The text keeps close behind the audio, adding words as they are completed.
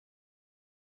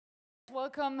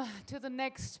Welcome to the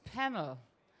next panel.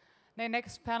 The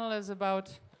next panel is about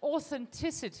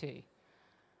authenticity.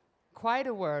 Quite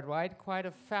a word, right? Quite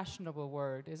a fashionable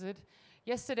word, is it?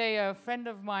 Yesterday, a friend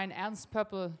of mine, Ernst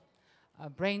Pöppel, a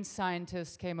brain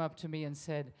scientist, came up to me and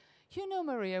said, "You know,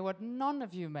 Maria, what none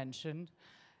of you mentioned,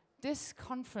 this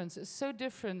conference is so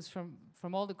different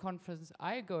from all the conferences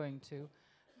I'm going to,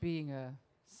 being a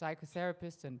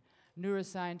psychotherapist and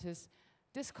neuroscientist.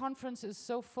 This conference is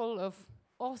so full of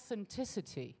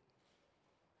authenticity."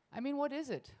 I mean, what is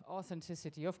it,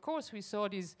 authenticity? Of course, we saw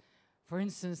these, for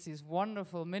instance, these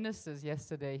wonderful ministers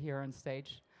yesterday here on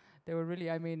stage. They were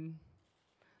really, I mean,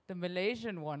 the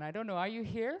Malaysian one, I don't know, are you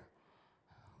here?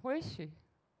 Where is she?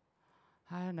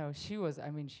 I don't know, she was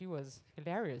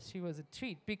hilarious. She was a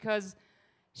treat because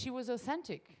she was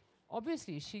authentic.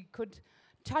 Obviously, she could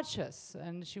touch us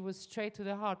and she was straight to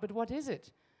the heart. But what is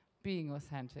it, being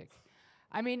authentic?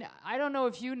 I mean, I don't know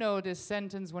if you know this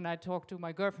sentence when I talked to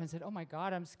my girlfriend, said, "Oh my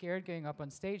God, I'm scared going up on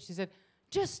stage." She said,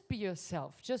 "Just be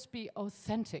yourself, just be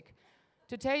authentic."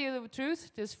 To tell you the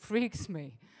truth, this freaks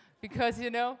me because, you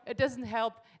know, it doesn't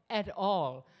help at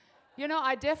all. You know,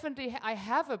 I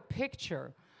have a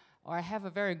picture, or I have a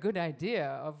very good idea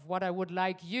of what I would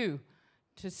like you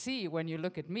to see when you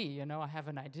look at me. You know, I have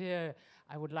an idea.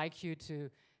 I would like you to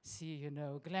see, you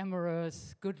know,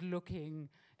 glamorous, good-looking,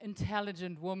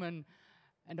 intelligent woman.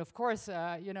 And of course,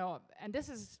 you know, and this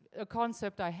is a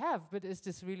concept I have, but is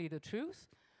this really the truth?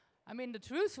 I mean, the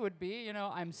truth would be, you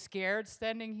know, I'm scared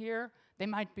standing here. There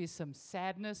might be some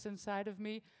sadness inside of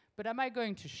me, but am I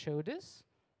going to show this,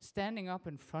 standing up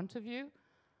in front of you?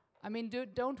 I mean,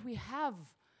 don't we have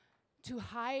to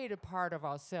hide a part of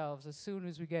ourselves as soon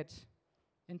as we get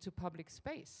into public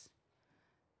space?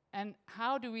 And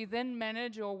how do we then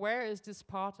manage, or where is this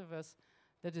part of us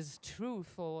that is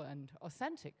truthful and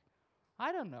authentic?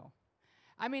 I don't know.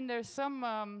 I mean, there's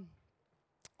some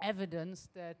evidence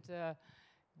that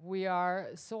we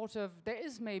are sort of, there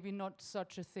is maybe not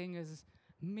such a thing as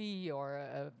me,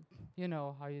 or, you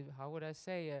know, how would I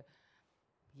say,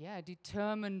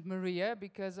 determined Maria,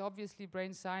 because obviously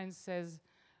brain science says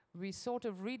we sort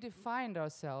of redefined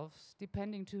ourselves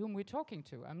depending to whom we're talking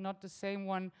to. I'm not the same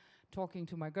one talking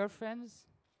to my girlfriends,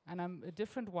 and I'm a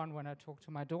different one when I talk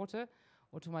to my daughter,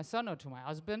 or to my son, or to my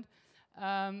husband.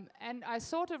 And I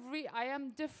sort of I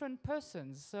am different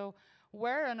persons. So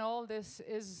where in all this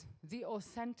is the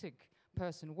authentic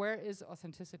person? Where is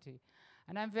authenticity?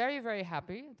 And I'm very, very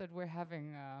happy that we're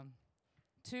having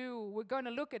we're going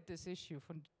to look at this issue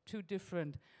from two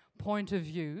different point of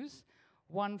views.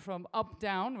 One from up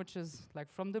down, which is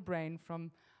like from the brain,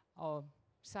 from our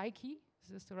psyche, is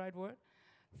this the right word?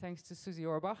 Thanks to Susie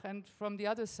Orbach. And from the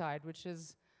other side, which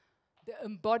is the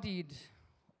embodied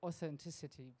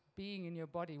authenticity, being in your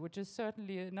body, which is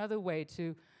certainly another way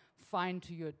to find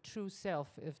to your true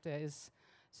self, if there is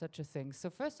such a thing. So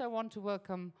first I want to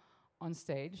welcome on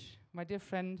stage my dear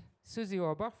friend Susie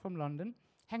Orbach from London.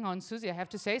 Hang on, Susie, I have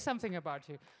to say something about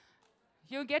you.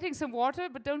 You're getting some water,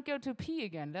 but don't go to pee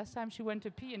again. Last time she went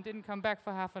to pee and didn't come back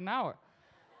for half an hour.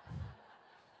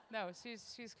 No,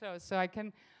 she's close, so I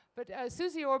can. But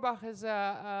Susie Orbach is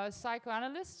a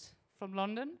psychoanalyst from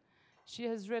London. She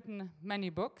has written many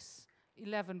books,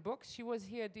 11 books. She was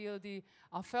here at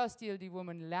our first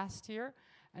DLDwomen last year,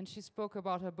 and she spoke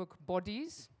about her book,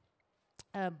 Bodies.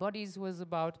 Bodies was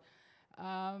about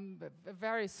a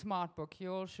very smart book.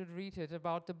 You all should read it,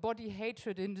 about the body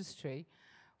hatred industry,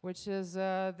 which is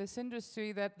this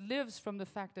industry that lives from the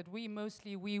fact that we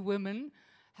women,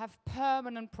 have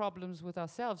permanent problems with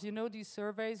ourselves. You know these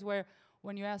surveys where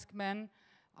when you ask men,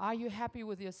 "Are you happy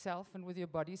with yourself and with your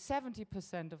body?"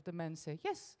 70% of the men say,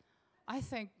 "Yes, I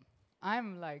think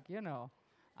I'm like, you know,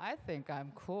 I think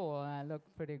I'm cool and I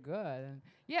look pretty good." And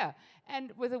yeah,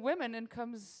 and with the women it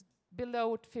comes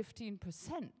below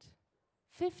 15%.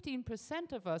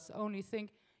 15% of us only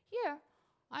think, "Yeah,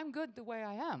 I'm good the way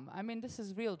I am." I mean, this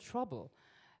is real trouble.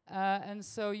 And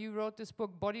so you wrote this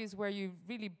book, Bodies, where you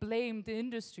really blamed the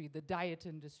industry, the diet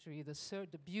industry,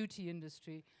 the beauty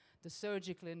industry, the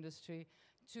surgical industry,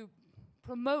 to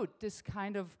promote this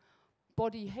kind of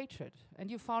body hatred. And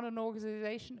you found an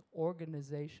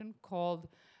organization called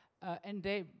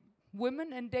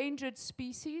Women Endangered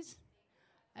Species,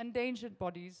 Endangered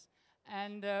Bodies.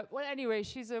 And well, anyway,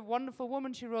 she's a wonderful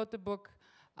woman. She wrote the book,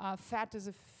 Fat is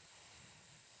a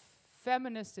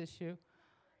Feminist Issue.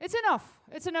 It's enough.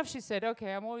 It's enough, she said.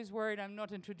 Okay, I'm always worried I'm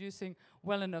not introducing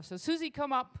well enough. So Susie,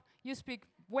 come up. You speak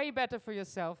way better for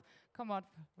yourself. Come on.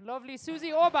 Lovely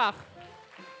Susie Orbach.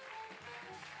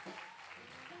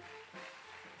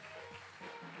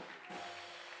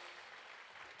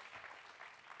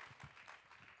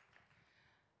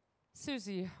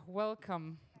 Susie,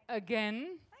 welcome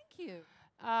again. Thank you.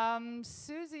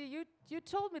 Susie, you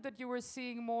told me that you were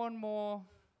seeing more and more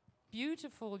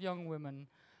beautiful young women,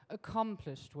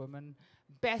 accomplished women,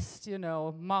 best,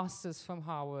 masters from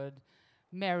Harvard,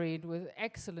 married with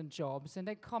excellent jobs, and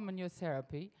they come in your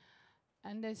therapy,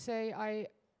 and they say,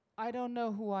 I don't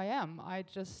know who I am. I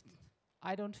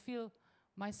don't feel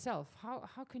myself.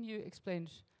 How can you explain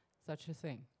such a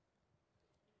thing?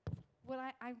 Well,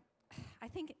 I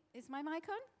think, is my mic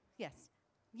on? Yes.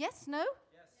 Yes, no?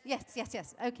 Yes.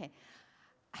 Okay.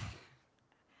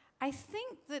 I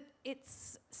think that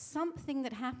it's something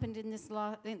that happened in this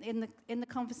in the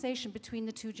conversation between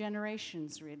the two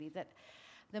generations, really, that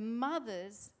the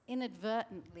mothers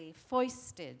inadvertently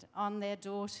foisted on their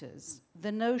daughters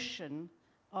the notion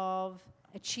of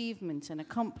achievement and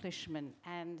accomplishment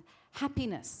and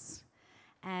happiness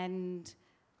and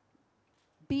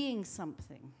being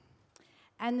something.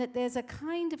 And that there's a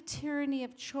kind of tyranny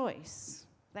of choice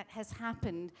that has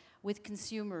happened with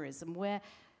consumerism, where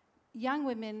young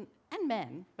women and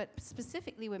men, but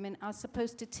specifically women, are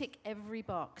supposed to tick every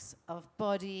box of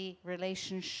body,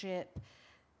 relationship,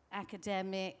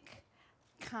 academic,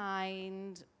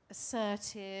 kind,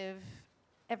 assertive,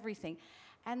 everything.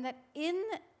 And that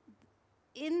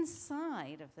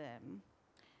inside of them,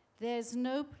 there's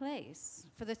no place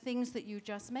for the things that you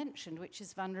just mentioned, which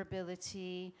is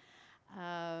vulnerability,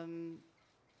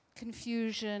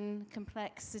 confusion,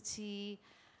 complexity,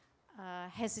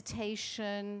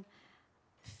 hesitation,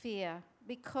 fear,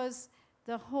 because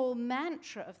the whole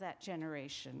mantra of that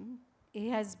generation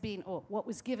has been, or what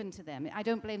was given to them, I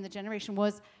don't blame the generation,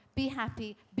 was be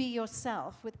happy, be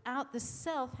yourself, without the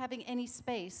self having any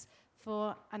space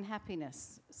for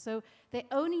unhappiness. So they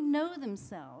only know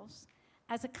themselves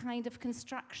as a kind of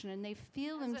construction, and they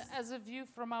feel as a view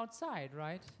from outside,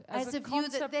 right? As a view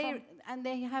that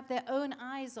they have their own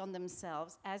eyes on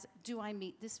themselves as, do I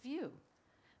meet this view?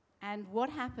 And what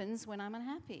happens when I'm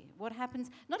unhappy? What happens,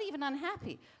 not even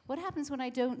unhappy, what happens when I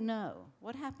don't know?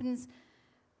 What happens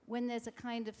when there's a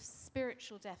kind of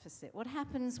spiritual deficit? What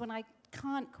happens when I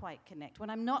can't quite connect, when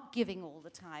I'm not giving all the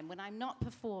time, when I'm not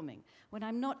performing, when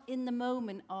I'm not in the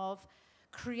moment of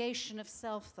creation of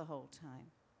self the whole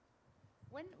time?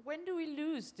 When do we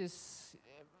lose this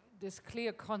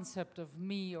clear concept of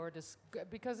me, or this?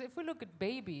 Because if we look at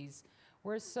babies,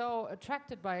 we're so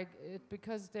attracted by it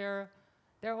because they're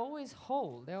always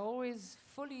whole. They're always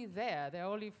fully there. They're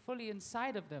only fully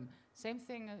inside of them. Same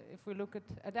thing if we look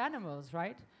at animals,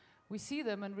 right? We see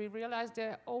them and we realize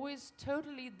they're always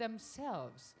totally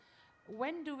themselves.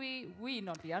 When do we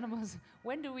not the animals,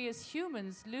 when do we as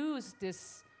humans lose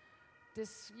this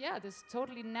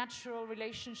totally natural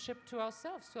relationship to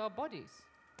ourselves, to our bodies?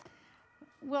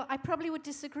 Well, I probably would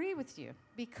disagree with you,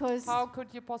 because... How could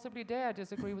you possibly dare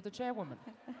disagree with the chairwoman?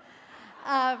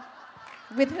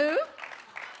 With who?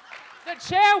 The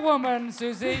chairwoman,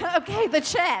 Susie. Okay, the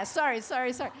chair. Sorry.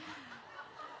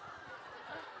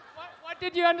 What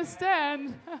did you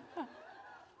understand?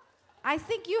 I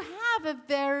think you have a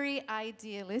very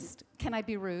idealist... Can I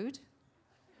be rude?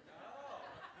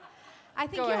 I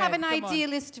think you have an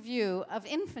idealist view of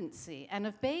infancy and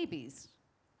of babies.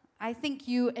 I think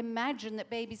you imagine that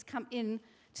babies come in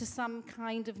to some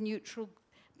kind of neutral,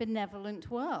 benevolent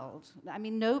world. I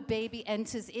mean, no baby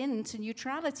enters into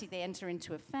neutrality. They enter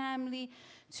into a family,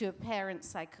 to a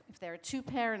parent's if there are two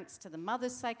parents, to the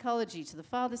mother's psychology, to the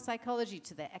father's psychology,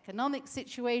 to their economic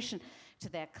situation, to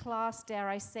their class, dare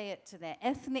I say it, to their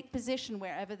ethnic position,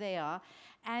 wherever they are.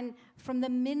 And from the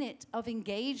minute of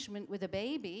engagement with a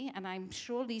baby, and I'm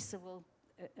sure Lisa will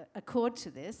accord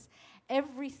to this,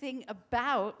 everything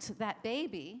about that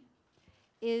baby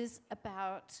is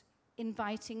about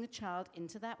inviting the child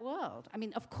into that world. I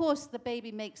mean, of course, the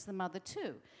baby makes the mother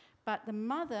too, but the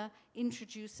mother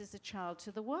introduces the child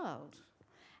to the world.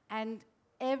 And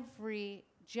every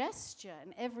gesture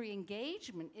and every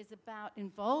engagement is about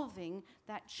involving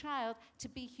that child to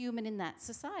be human in that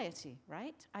society,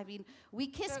 right? I mean, we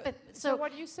kiss, so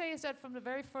what you say is that from the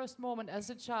very first moment as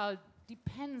a child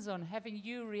depends on having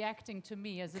you reacting to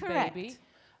me as a baby.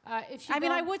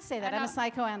 I would say that. I'm a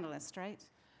psychoanalyst, right?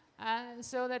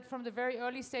 So that from the very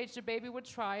early stage, the baby would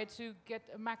try to get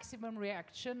a maximum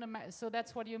reaction. So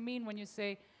that's what you mean when you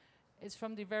say it's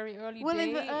from the very early days? Well,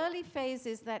 in the early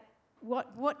phases, that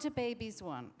what do babies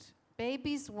want?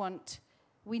 Babies want,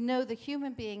 we know the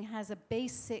human being has a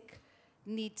basic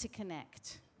need to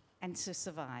connect and to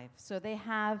survive. So they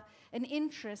have an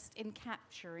interest in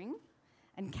capturing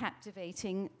and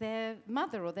captivating their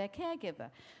mother or their caregiver.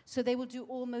 So they will do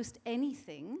almost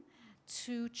anything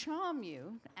to charm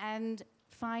you and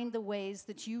find the ways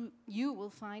that you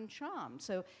will find charm.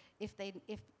 So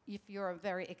if you're a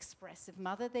very expressive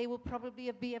mother, they will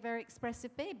probably be a very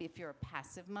expressive baby. If you're a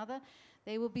passive mother,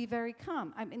 they will be very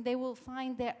calm. I mean, they will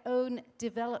find their own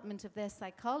development of their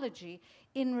psychology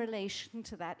in relation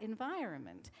to that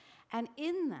environment. And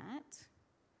in that,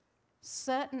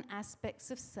 certain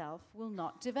aspects of self will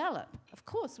not develop. Of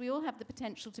course, we all have the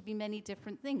potential to be many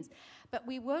different things, but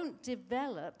we won't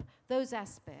develop those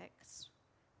aspects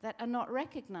that are not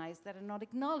recognized, that are not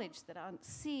acknowledged, that aren't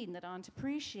seen, that aren't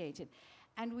appreciated.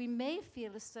 And we may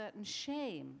feel a certain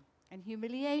shame and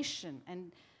humiliation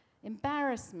and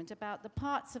embarrassment about the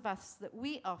parts of us that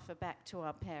we offer back to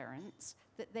our parents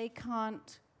that they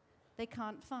can't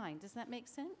find. Does that make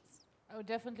sense? Oh,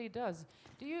 definitely does.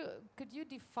 Could you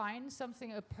define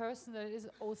something, a person that is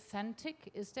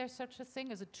authentic? Is there such a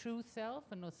thing as a true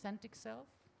self, an authentic self?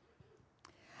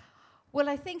 Well,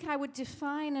 I think I would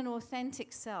define an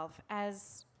authentic self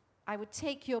as, I would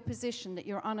take your position that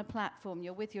you're on a platform,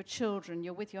 you're with your children,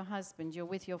 you're with your husband, you're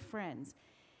with your friends.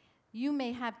 You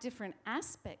may have different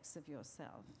aspects of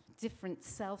yourself, different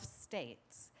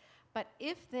self-states, but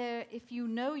if you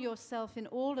know yourself in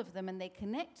all of them and they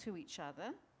connect to each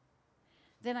other,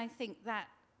 then I think that,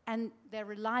 and they're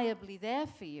reliably there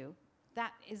for you,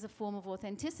 that is a form of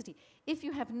authenticity. If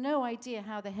you have no idea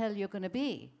how the hell you're going to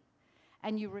be,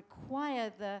 and you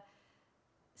require the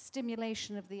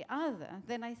stimulation of the other,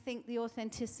 then I think the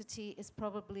authenticity is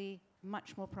probably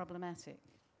much more problematic.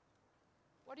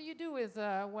 What do you do with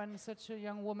when such a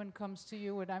young woman comes to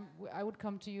you, and I would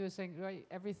come to you saying, right,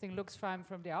 everything looks fine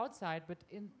from the outside, but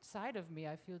inside of me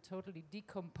I feel totally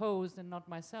decomposed and not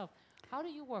myself. How do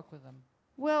you work with them?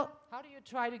 Well, how do you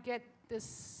try to get this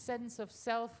sense of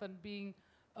self and being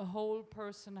a whole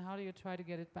person, how do you try to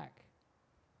get it back?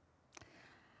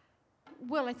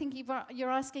 Well, I think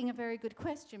you're asking a very good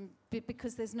question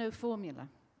because there's no formula.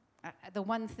 The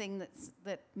one thing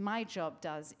that my job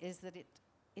does is that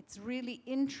it's really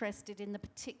interested in the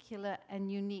particular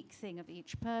and unique thing of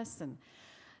each person.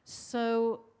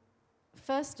 So,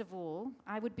 first of all,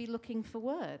 I would be looking for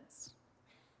words.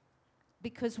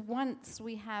 Because once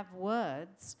we have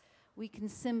words, we can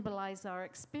symbolize our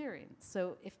experience.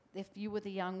 So if you were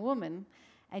the young woman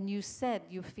and you said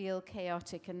you feel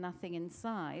chaotic and nothing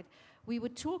inside, we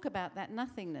would talk about that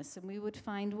nothingness and we would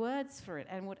find words for it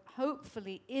and would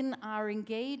hopefully, in our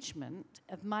engagement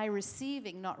of my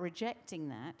receiving, not rejecting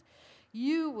that,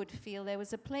 you would feel there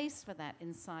was a place for that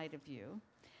inside of you,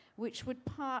 which would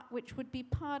be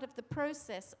part of the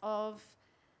process of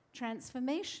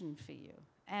transformation for you.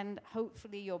 And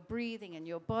hopefully your breathing and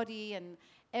your body and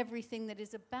everything that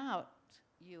is about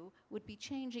you would be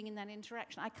changing in that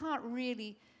interaction. I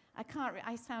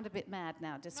sound a bit mad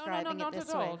now describing it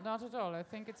this way. Not at all. I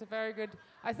think it's a very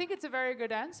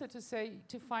good answer to say,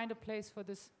 to find a place for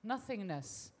this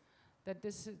nothingness, that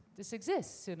this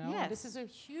exists, you know. Yes. This is a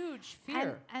huge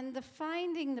fear. And the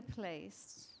finding the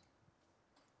place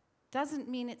doesn't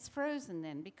mean it's frozen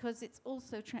then, because it's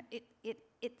also it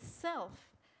itself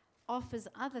offers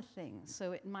other things.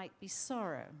 So it might be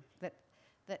sorrow that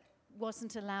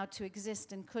wasn't allowed to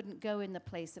exist and couldn't go in the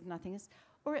place of nothingness,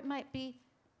 or it might be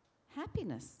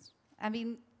happiness. I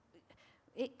mean,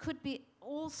 it could be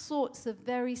all sorts of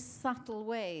very subtle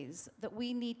ways that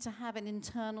we need to have an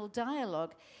internal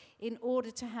dialogue in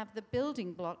order to have the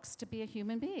building blocks to be a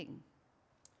human being.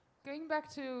 Going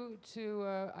back to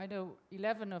I know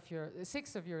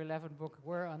 6 of your 11 book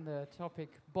were on the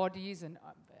topic bodies and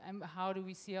how do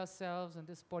we see ourselves and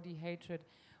this body hatred.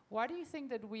 Why do you think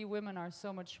that we women are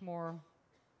so much more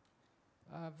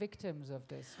victims of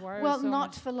this? Well,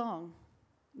 not for long.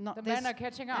 The men are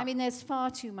catching up. I mean, there's far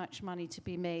too much money to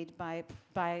be made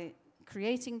by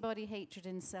creating body hatred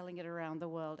and selling it around the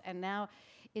world. And now,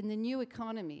 in the new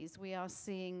economies, we are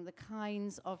seeing the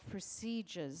kinds of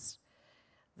procedures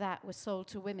that were sold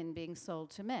to women being sold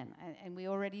to men. And we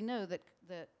already know that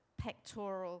the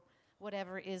pectoral,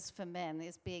 whatever it is for men,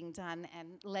 is being done,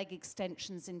 and leg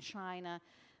extensions in China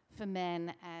for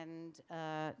men, and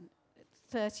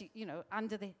 30,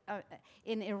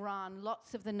 in Iran,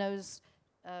 lots of the nose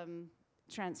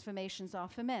transformations are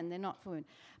for men, they're not for women.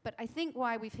 But I think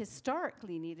why we've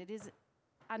historically needed is,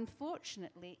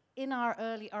 unfortunately, in our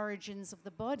early origins of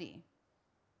the body,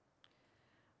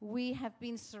 we have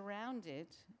been surrounded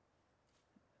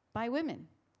by women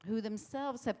who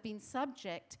themselves have been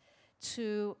subject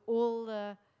to all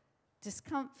the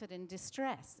discomfort and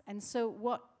distress. And so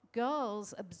what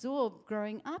girls absorb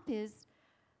growing up is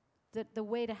that the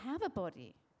way to have a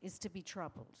body is to be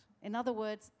troubled. In other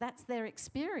words, that's their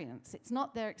experience. It's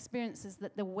not their experiences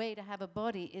that the way to have a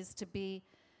body is to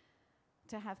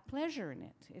have pleasure in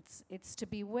it. It's to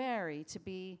be wary, to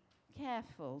be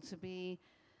careful, to be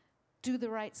do the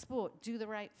right sport, do the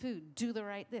right food, do the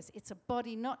right this. It's a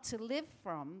body not to live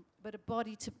from, but a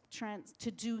body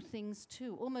to do things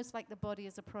to, almost like the body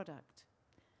is a product.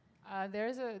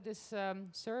 There's this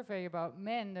survey about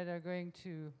men that are going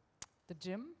to the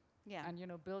gym and, you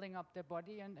know, building up their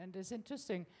body. And it's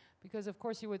interesting because, of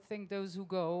course, you would think those who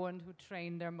go and who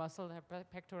train their muscle, have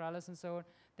pectoralis and so on,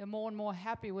 they're more and more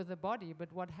happy with the body.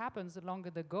 But what happens, the longer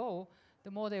they go, the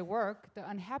more they work, the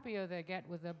unhappier they get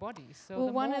with their bodies. So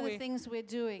well, one of the things we're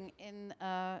doing in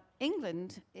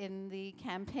England in the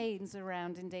campaigns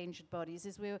around endangered bodies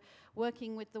is we're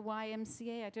working with the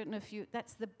YMCA. I don't know if you,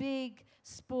 that's the big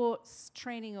sports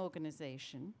training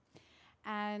organization.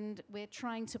 And we're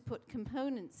trying to put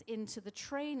components into the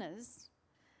trainers'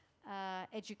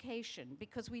 education,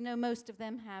 because we know most of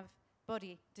them have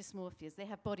body dysmorphias, they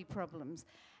have body problems,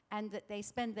 and that they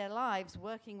spend their lives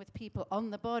working with people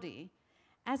on the body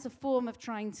as a form of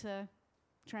trying to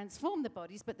transform the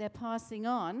bodies, but they're passing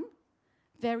on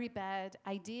very bad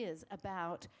ideas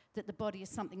about that the body is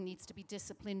something needs to be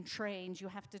disciplined, trained, you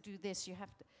have to do this, you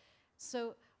have to.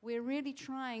 So we're really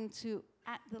trying to,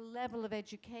 at the level of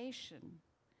education,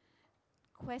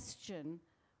 question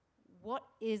what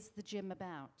is the gym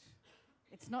about?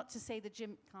 It's not to say the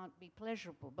gym can't be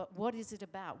pleasurable, but what is it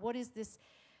about? What is this?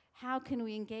 How can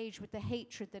we engage with the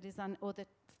hatred that is or the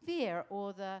fear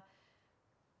or the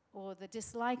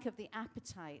dislike of the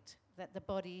appetite that the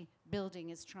body building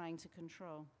is trying to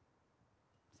control?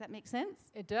 Does that make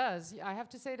sense? It does. I have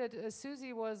to say that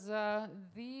Susie was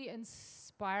the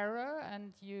inspirer,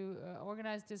 and you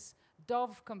organized this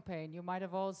Dove campaign. You might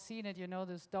have all seen it. You know,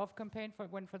 this Dove campaign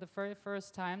when for the very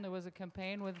first time there was a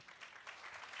campaign with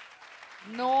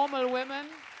normal women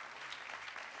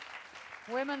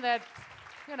that,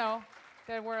 you know,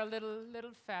 that were a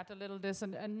little fat, a little this,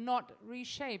 and not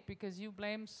reshaped, because you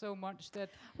blame so much that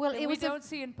we don't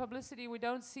see in publicity, we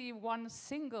don't see one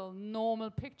single normal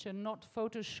picture, not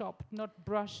photoshopped, not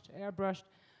brushed, airbrushed.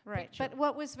 Right, picture. But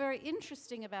what was very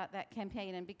interesting about that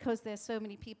campaign, and because there's so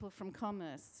many people from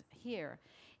commerce here,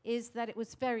 is that it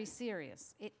was very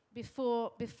serious.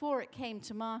 Before it came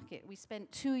to market, we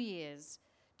spent 2 years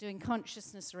doing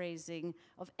consciousness raising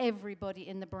of everybody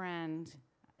in the brand,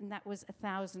 and that was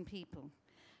 1,000 people,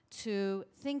 to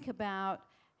think about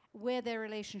where their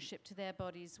relationship to their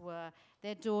bodies were,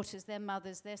 their daughters, their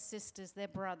mothers, their sisters, their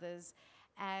brothers,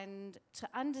 and to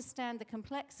understand the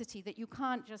complexity that you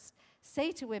can't just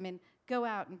say to women, go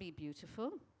out and be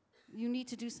beautiful. You need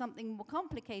to do something more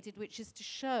complicated, which is to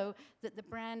show that the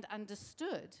brand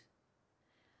understood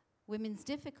women's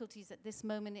difficulties at this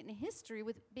moment in history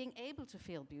with being able to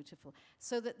feel beautiful.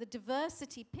 So that the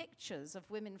diversity pictures of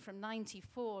women from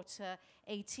 94 to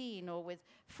 18, or with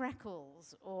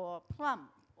freckles or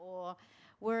plump, or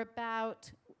were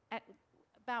about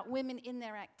women in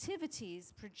their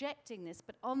activities projecting this,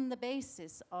 but on the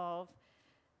basis of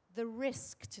the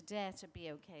risk to dare to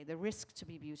be okay, the risk to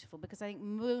be beautiful. Because I think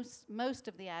most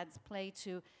of the ads play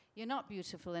to, you're not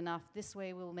beautiful enough, this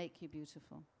way will make you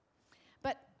beautiful.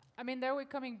 But I mean, there we're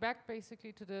coming back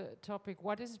basically to the topic,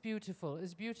 what is beautiful?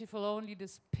 Is beautiful only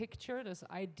this picture, this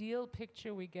ideal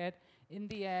picture we get in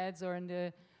the ads or in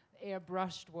the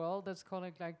airbrushed world, let's call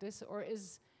it like this, or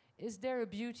is there a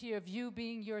beauty of you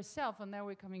being yourself? And now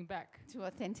we're coming back to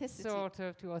authenticity. Sort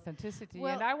of to authenticity.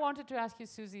 Well, and I wanted to ask you,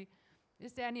 Susie,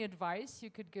 is there any advice you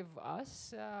could give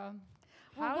us?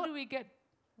 What do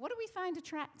we find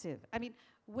attractive? I mean,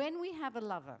 when we have a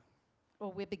lover,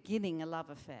 or we're beginning a love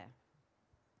affair,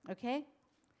 okay?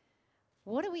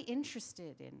 What are we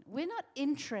interested in? We're not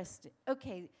interested,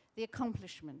 okay, the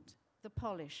accomplishment, the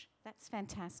polish, that's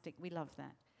fantastic, we love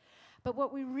that. But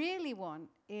what we really want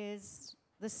is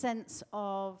the sense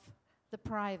of the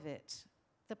private,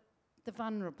 the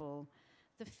vulnerable,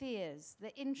 the fears,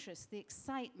 the interest, the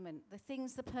excitement, the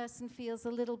things the person feels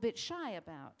a little bit shy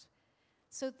about.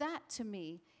 So that, to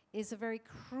me, is a very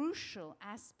crucial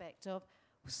aspect of,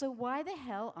 so why the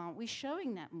hell aren't we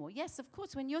showing that more? Yes, of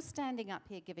course, when you're standing up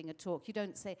here giving a talk, you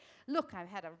don't say, look, I've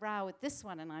had a row with this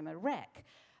one and I'm a wreck.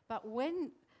 But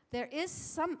when there is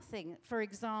something, for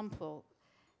example,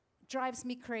 drives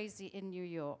me crazy in New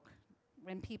York,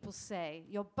 when people say,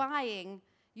 you're buying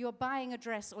a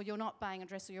dress, or you're not buying a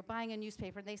dress, or you're buying a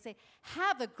newspaper, and they say,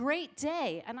 have a great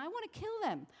day, and I want to kill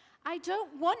them. I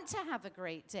don't want to have a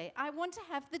great day. I want to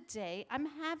have the day I'm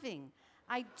having.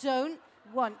 I don't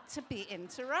want to be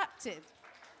interrupted.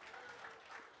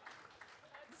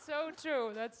 That's so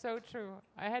true. That's so true.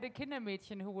 I had a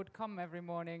Kindermädchen who would come every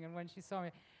morning, and when she saw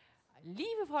me,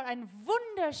 Liebevoll, einen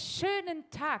wunderschönen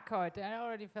Tag heute. I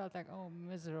already felt like, oh,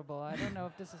 miserable. I don't know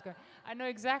if this is going. I know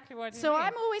exactly what you mean. So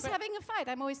I'm always having a fight.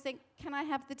 I'm always thinking, can I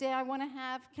have the day I want to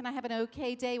have? Can I have an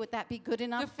okay day? Would that be good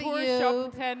enough for you? The poor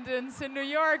shop attendants in New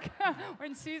York,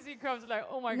 when Susie comes, like,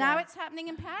 oh my God. Now it's happening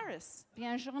in Paris.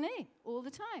 Bien journée, all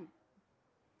the time.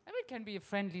 I mean, it can be a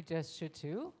friendly gesture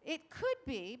too. It could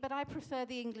be, but I prefer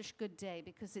the English good day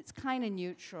because it's kind of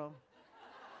neutral.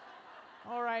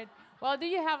 All right. Well, do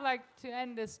you have, like, to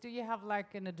end this, do you have,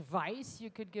 like, an advice you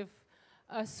could give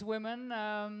us women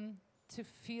to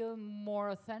feel more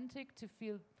authentic, to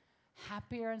feel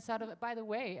happier inside of it? By the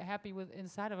way, happy with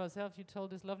inside of ourselves. You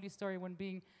told this lovely story when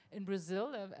being in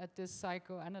Brazil at this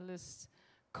psychoanalyst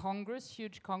congress,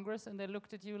 huge congress, and they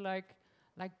looked at you like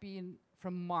being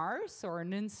from Mars or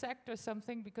an insect or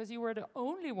something, because you were the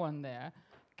only one there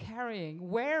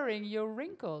wearing your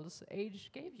wrinkles age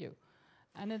gave you.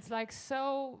 And it's like,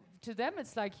 so to them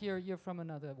it's like you're from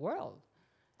another world.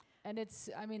 And it's,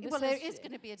 I mean, this there is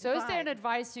going to be a divide. So is there an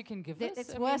advice you can give us?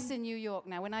 It's worse in New York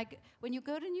now. When you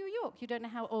go to New York, you don't know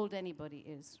how old anybody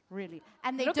is, really.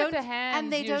 And they look don't, at the hands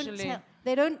and they usually.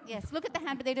 Yes, look at the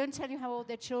hand, but they don't tell you how old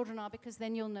their children are, because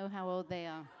then you'll know how old they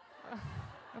are.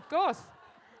 Of course.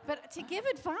 But to give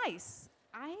advice,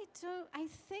 I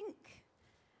think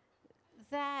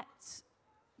that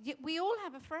we all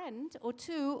have a friend, or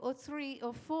two, or three,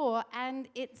 or four, and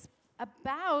it's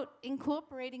about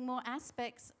incorporating more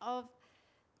aspects of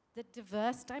the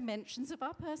diverse dimensions of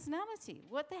our personality.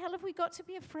 What the hell have we got to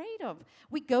be afraid of?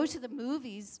 We go to the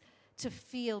movies to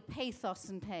feel pathos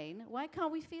and pain. Why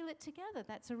can't we feel it together?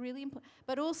 That's a really important.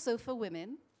 But also for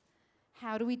women,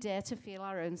 how do we dare to feel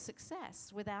our own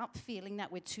success without feeling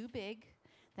that we're too big,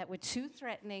 that we're too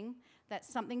threatening, that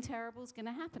something terrible is going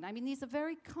to happen? I mean, these are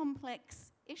very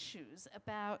complex issues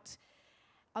about,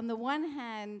 on the one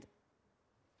hand,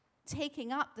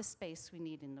 taking up the space we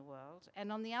need in the world,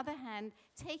 and on the other hand,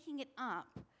 taking it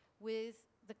up with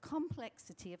the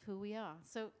complexity of who we are.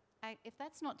 So if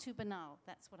that's not too banal,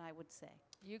 that's what I would say.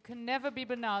 You can never be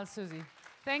banal, Susie.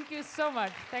 Thank you so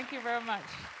much. Thank you very much.